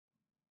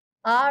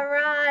All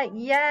right,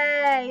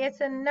 yay!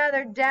 It's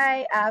another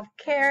day of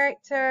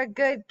character,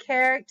 good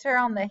character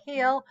on the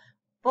hill,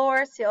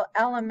 Forest Hill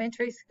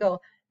Elementary School.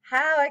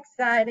 How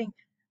exciting,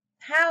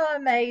 how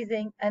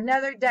amazing.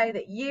 Another day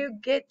that you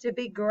get to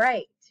be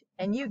great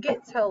and you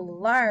get to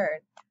learn.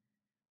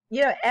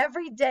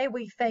 Every day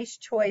we face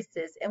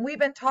choices, and we've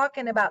been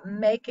talking about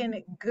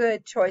making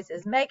good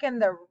choices, making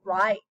the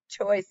right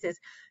choices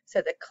so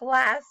the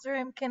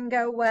classroom can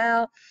go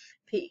well,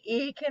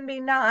 PE can be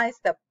nice,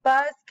 the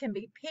bus can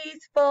be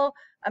peaceful.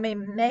 I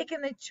mean,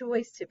 making the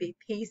choice to be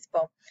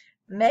peaceful,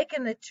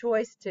 making the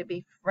choice to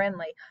be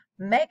friendly,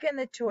 making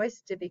the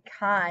choice to be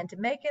kind,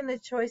 making the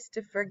choice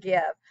to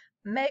forgive,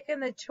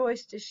 making the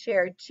choice to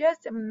share,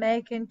 just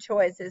making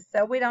choices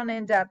so we don't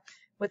end up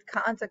with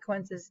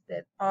consequences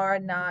that are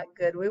not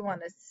good. We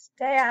want to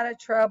stay out of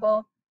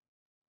trouble.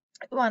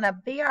 We want to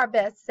be our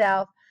best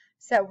self.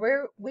 So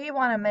we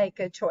want to make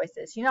good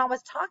choices. I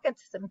was talking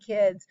to some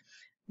kids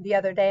the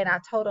other day and I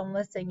told them,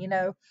 listen,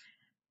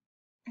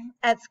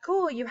 at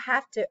school you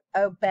have to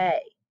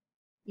obey.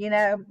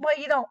 Well,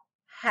 you don't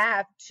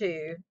have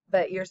to,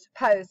 but you're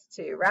supposed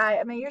to, right?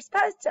 I mean, you're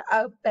supposed to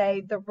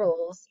obey the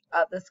rules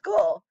of the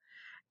school.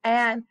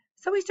 And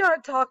so we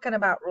started talking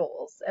about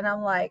rules, and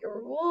I'm like,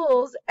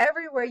 rules,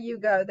 everywhere you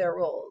go, there are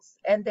rules.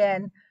 And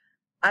then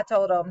I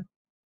told them,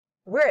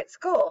 we're at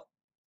school.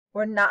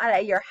 We're not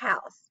at your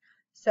house.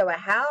 So a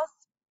house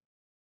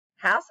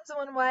is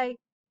one way,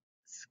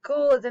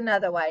 school is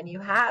another way. And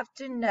you have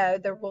to know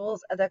the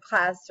rules of the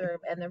classroom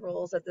and the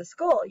rules of the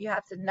school. You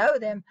have to know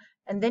them,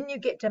 and then you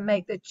get to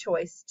make the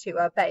choice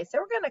to obey. So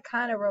we're going to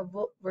kind of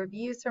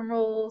review some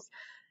rules.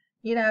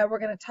 We're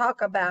going to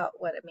talk about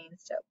what it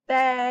means to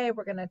obey.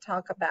 We're going to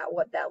talk about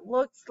what that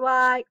looks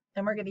like,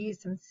 and we're going to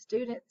use some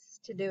students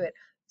to do it.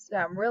 So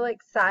I'm really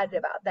excited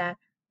about that.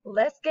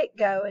 Let's get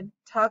going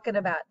talking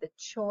about the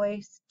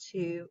choice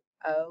to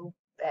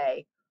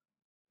obey.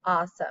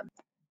 Awesome.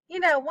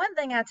 One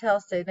thing I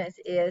tell students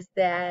is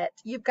that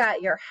you've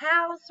got your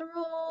house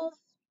rules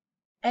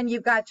and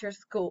you've got your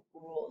school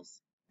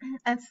rules.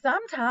 And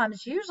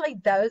sometimes, usually,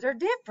 those are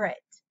different.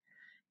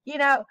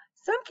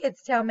 Some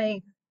kids tell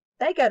me,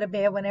 they go to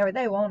bed whenever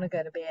they want to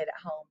go to bed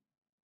at home.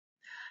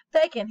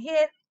 They can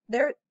hit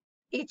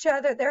each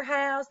other, their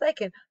house. They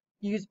can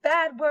use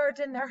bad words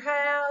in their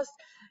house.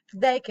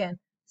 They can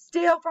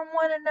steal from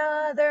one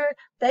another.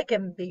 They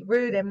can be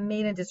rude and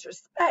mean and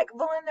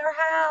disrespectful in their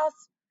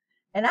house.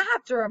 And I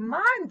have to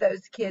remind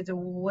those kids,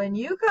 when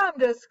you come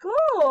to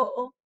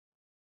school,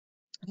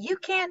 you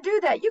can't do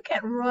that. You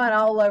can't run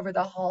all over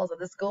the halls of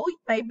the school.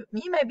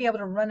 You may be able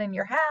to run in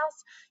your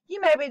house.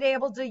 You may be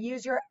able to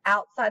use your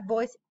outside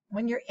voice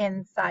when you're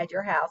inside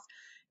your house.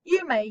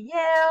 You may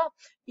yell.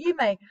 You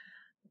may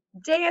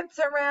dance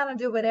around and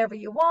do whatever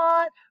you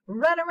want,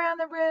 run around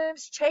the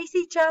rooms, chase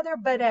each other.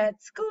 But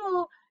at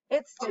school,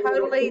 it's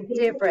totally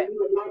different.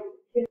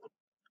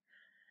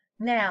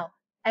 Now,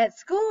 at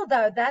school,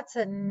 though, that's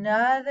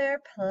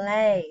another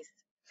place.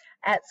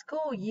 At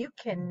school, you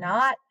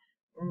cannot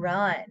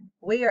run.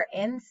 We are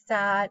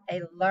inside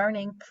a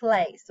learning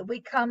place.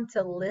 We come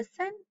to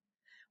listen.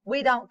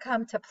 We don't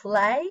come to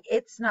play.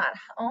 It's not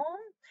home.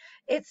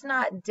 It's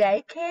not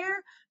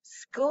daycare.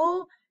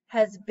 School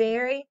has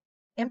very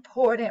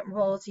important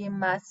rules you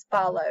must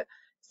follow.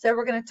 So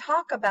we're going to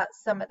talk about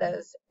some of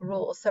those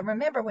rules. So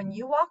remember, when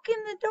you walk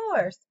in the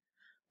doors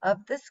of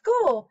the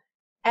school,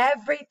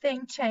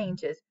 everything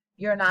changes.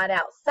 You're not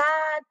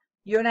outside.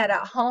 You're not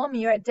at home.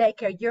 You're at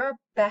daycare. Your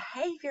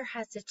behavior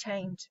has to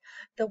change.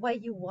 The way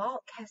you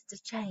walk has to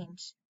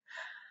change.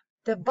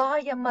 The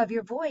volume of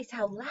your voice,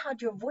 how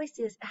loud your voice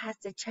is, has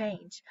to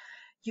change.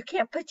 You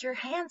can't put your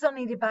hands on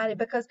anybody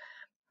because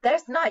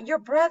that's not your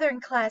brother in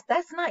class.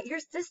 That's not your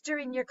sister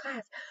in your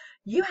class.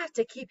 You have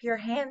to keep your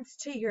hands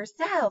to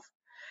yourself.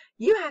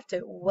 You have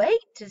to wait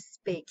to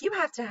speak. You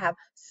have to have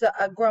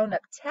a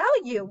grown-up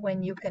tell you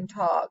when you can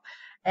talk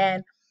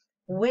and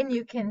when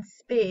you can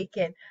speak.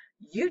 And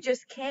you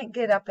just can't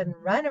get up and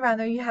run around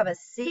there. You have a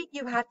seat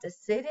you have to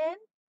sit in.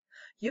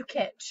 You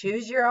can't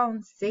choose your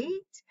own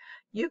seat.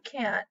 You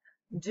can't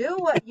do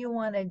what you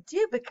want to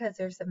do because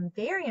there's some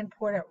very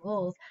important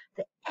rules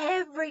that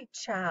every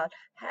child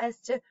has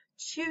to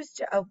choose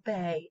to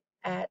obey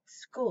at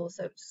school.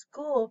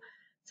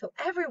 So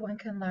everyone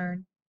can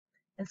learn,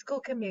 and school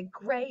can be a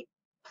great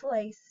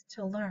place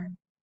to learn.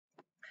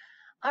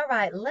 All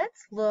right,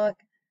 let's look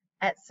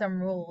at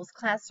some rules,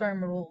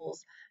 classroom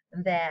rules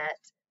that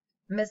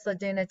Miss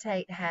Laduna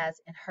Tate has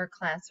in her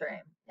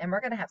classroom. And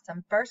we're going to have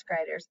some first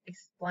graders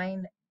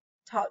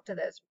talk to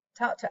us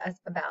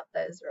about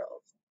those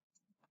rules.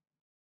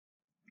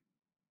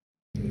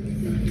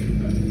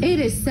 It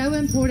is so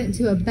important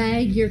to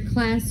obey your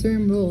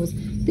classroom rules.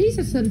 These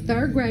are some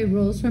third grade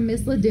rules from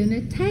Miss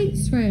Laduna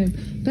Tate's room,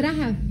 but I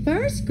have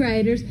first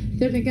graders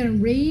that are going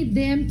to read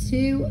them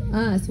to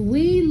us.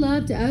 We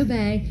love to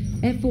obey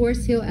at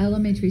Forest Hill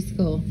Elementary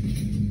School.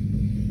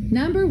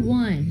 Number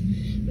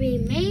 1.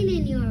 Remain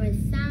in your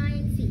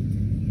assigned seat.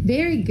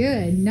 Very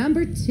good.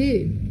 Number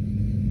 2.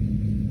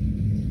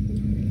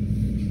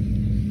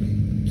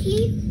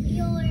 Keep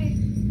your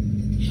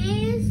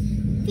hands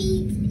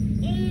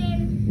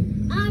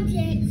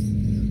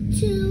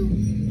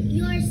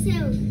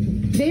yourself.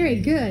 Very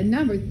good.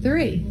 Number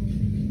 3.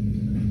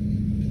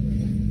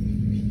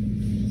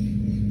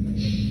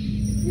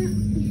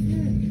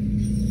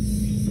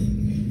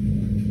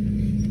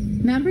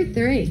 Number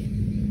 3.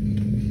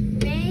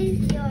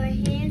 Raise your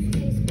hands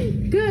to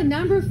speak. Good.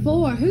 Number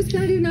 4. Who's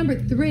going to do number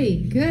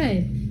 3?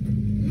 Good.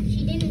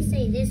 She didn't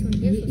say this one.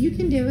 This You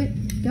can do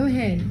it. Go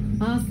ahead.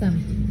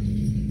 Awesome.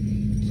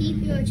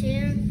 Keep your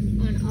chin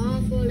on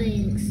all 4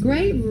 legs.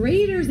 Great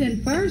readers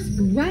in first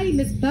grade,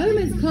 Miss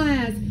Bowman's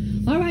class.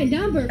 All right,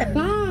 number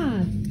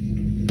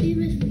 5. Be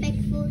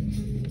respectful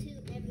to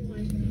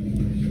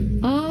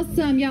everyone.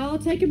 Awesome. Y'all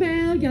take a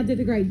bow. Y'all did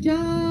a great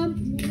job.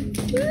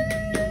 Woo!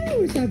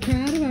 We're so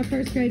proud of our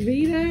first grade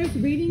readers.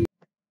 Reading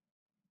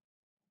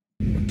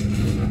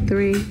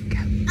 3.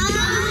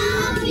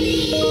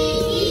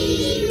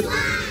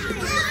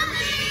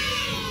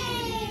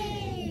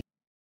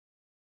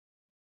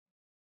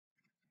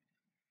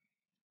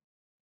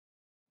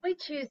 We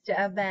choose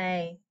to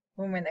obey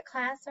when we're in the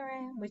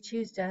classroom. We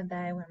choose to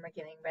obey when we're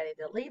getting ready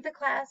to leave the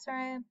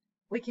classroom.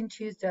 We can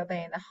choose to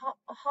obey in the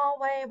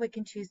hallway. We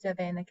can choose to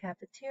obey in the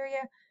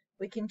cafeteria.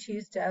 We can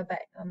choose to obey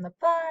on the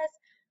bus.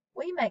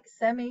 We make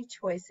so many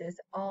choices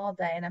all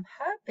day, and I'm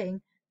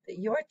hoping that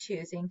you're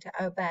choosing to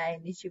obey,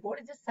 and that you've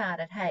already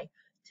decided, hey,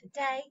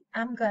 today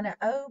I'm going to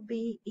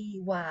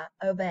O-B-E-Y,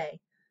 obey.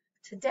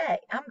 Today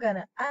I'm going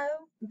to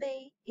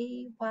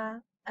O-B-E-Y,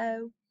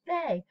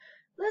 obey.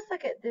 Let's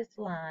look at this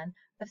line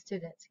of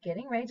students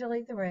getting ready to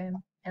leave the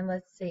room, and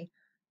let's see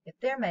if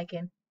they're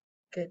making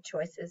good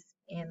choices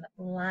in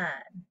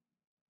line.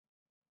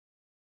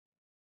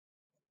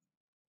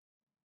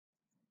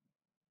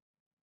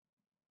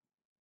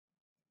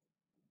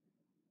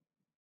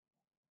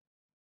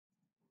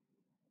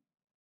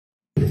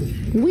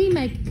 We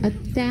make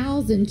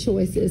 1,000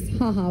 choices.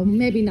 Haha,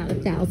 maybe not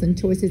 1,000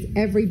 choices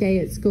every day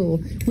at school.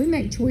 We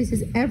make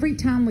choices every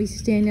time we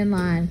stand in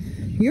line.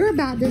 You're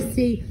about to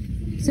see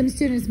some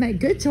students make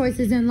good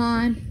choices in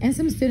line, and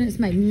some students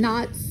make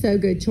not so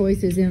good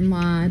choices in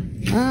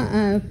line.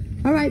 Uh-oh.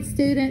 All right,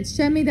 students,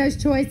 show me those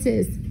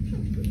choices.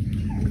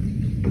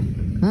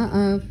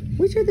 Uh-oh.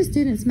 Which are the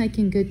students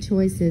making good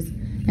choices,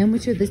 and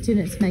which are the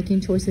students making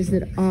choices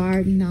that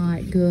are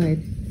not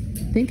good?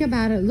 Think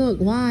about it. Look,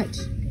 watch.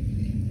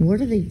 What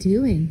are they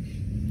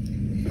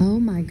doing? Oh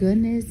my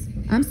goodness.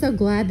 I'm so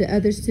glad that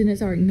other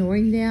students are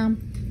ignoring them.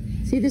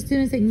 See the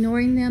students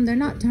ignoring them? They're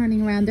not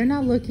turning around. They're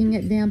not looking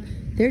at them.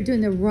 They're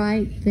doing the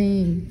right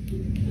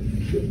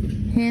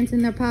thing. Hands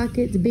in their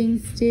pockets, being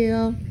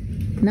still,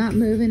 not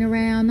moving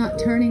around, not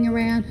turning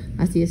around.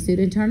 I see a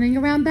student turning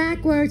around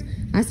backwards.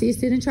 I see a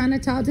student trying to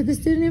talk to the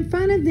student in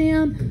front of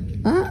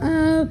them.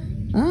 Uh-oh,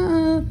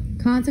 uh-oh.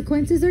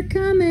 Consequences are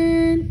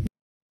coming.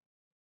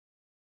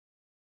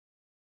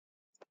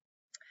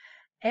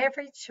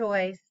 Every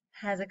choice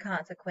has a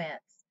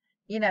consequence.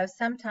 You know,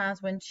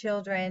 sometimes when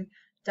children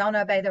don't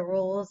obey the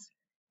rules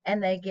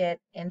and they get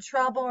in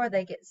trouble, or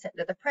they get sent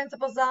to the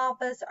principal's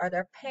office, or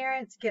their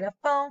parents get a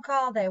phone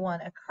call, they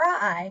want to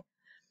cry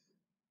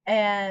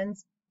and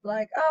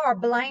or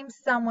blame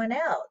someone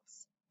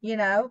else,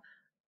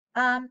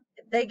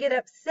 they get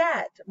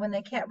upset when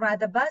they can't ride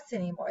the bus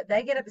anymore.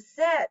 They get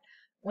upset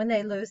when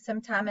they lose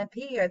some time in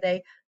PE, or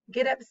they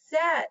get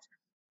upset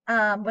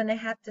when they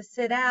have to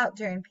sit out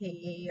during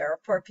PE or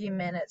for a few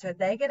minutes, or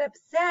they get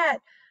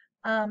upset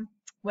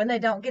when they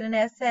don't get an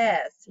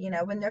SS,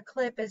 when their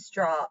clip is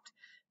dropped,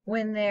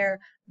 when their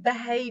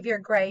behavior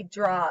grade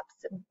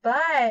drops.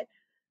 But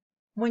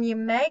when you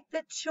make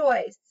the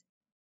choice,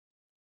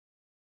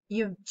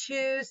 you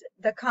choose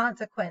the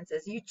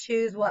consequences. You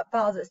choose what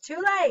falls. It's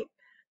too late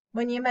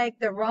when you make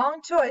the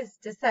wrong choice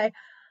to say,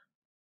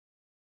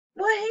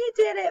 well, he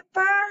did it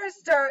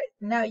first, or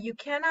no, you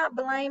cannot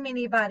blame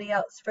anybody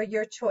else for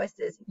your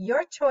choices.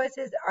 Your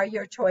choices are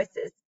your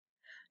choices.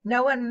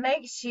 No one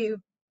makes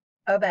you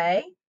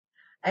obey,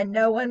 and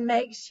no one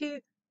makes you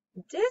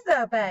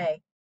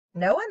disobey.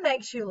 No one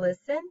makes you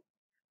listen.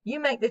 You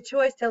make the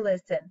choice to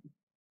listen.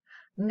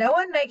 No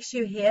one makes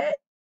you hit.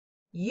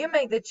 You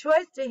make the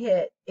choice to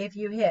hit if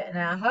you hit, and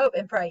I hope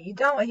and pray you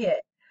don't hit.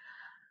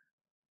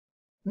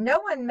 No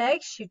one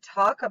makes you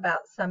talk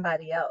about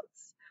somebody else.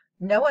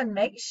 No one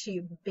makes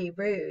you be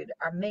rude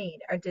or mean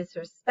or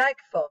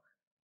disrespectful.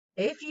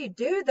 If you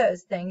do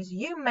those things,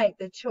 you make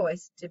the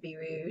choice to be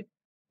rude.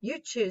 You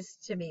choose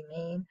to be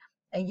mean,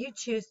 and you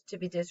choose to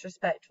be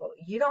disrespectful.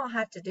 You don't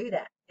have to do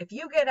that. If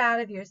you get out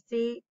of your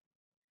seat,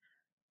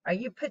 or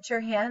you put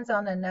your hands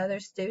on another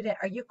student,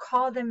 or you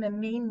call them a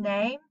mean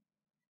name,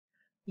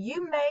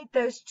 you made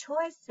those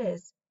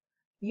choices.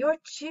 You're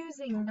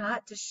choosing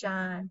not to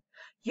shine.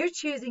 You're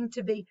choosing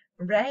to be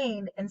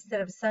rain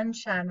instead of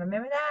sunshine.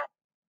 Remember that?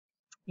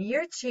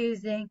 You're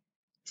choosing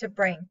to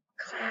bring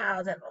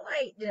clouds and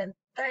lightning and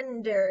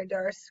thunder to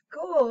our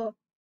school.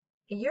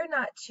 You're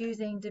not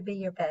choosing to be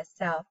your best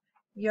self.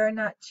 You're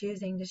not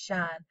choosing to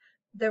shine.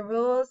 The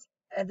rules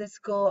of the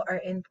school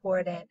are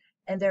important,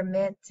 and they're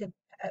meant to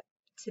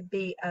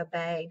be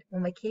obeyed.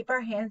 When we keep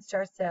our hands to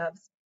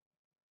ourselves,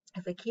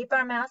 If we keep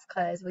our mouths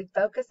closed, we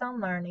focus on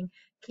learning,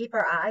 keep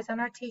our eyes on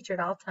our teacher at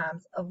all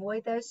times,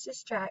 avoid those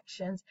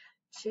distractions,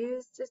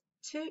 choose to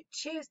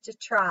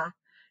try,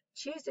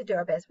 choose to do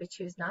our best. We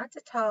choose not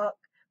to talk.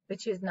 We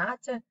choose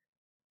not to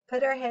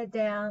put our head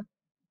down.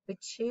 We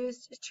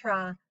choose to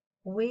try.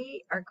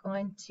 We are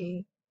going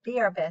to be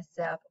our best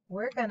self.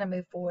 We're going to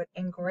move forward,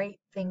 and great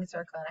things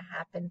are going to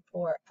happen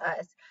for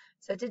us.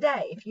 So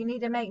today, if you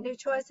need to make new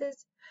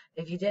choices,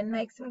 if you didn't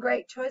make some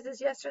great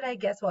choices yesterday,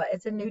 guess what?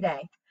 It's a new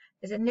day.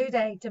 It's a new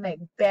day to make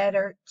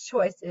better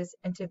choices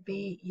and to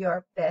be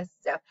your best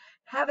self.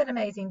 Have an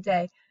amazing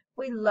day.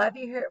 We love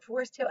you here at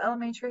Forest Hill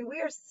Elementary.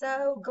 We are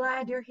so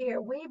glad you're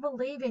here. We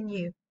believe in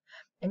you.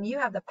 And you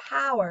have the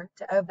power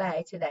to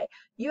obey today.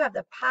 You have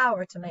the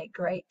power to make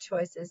great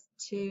choices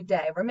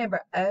today.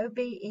 Remember,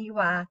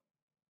 OBEY,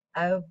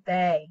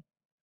 obey.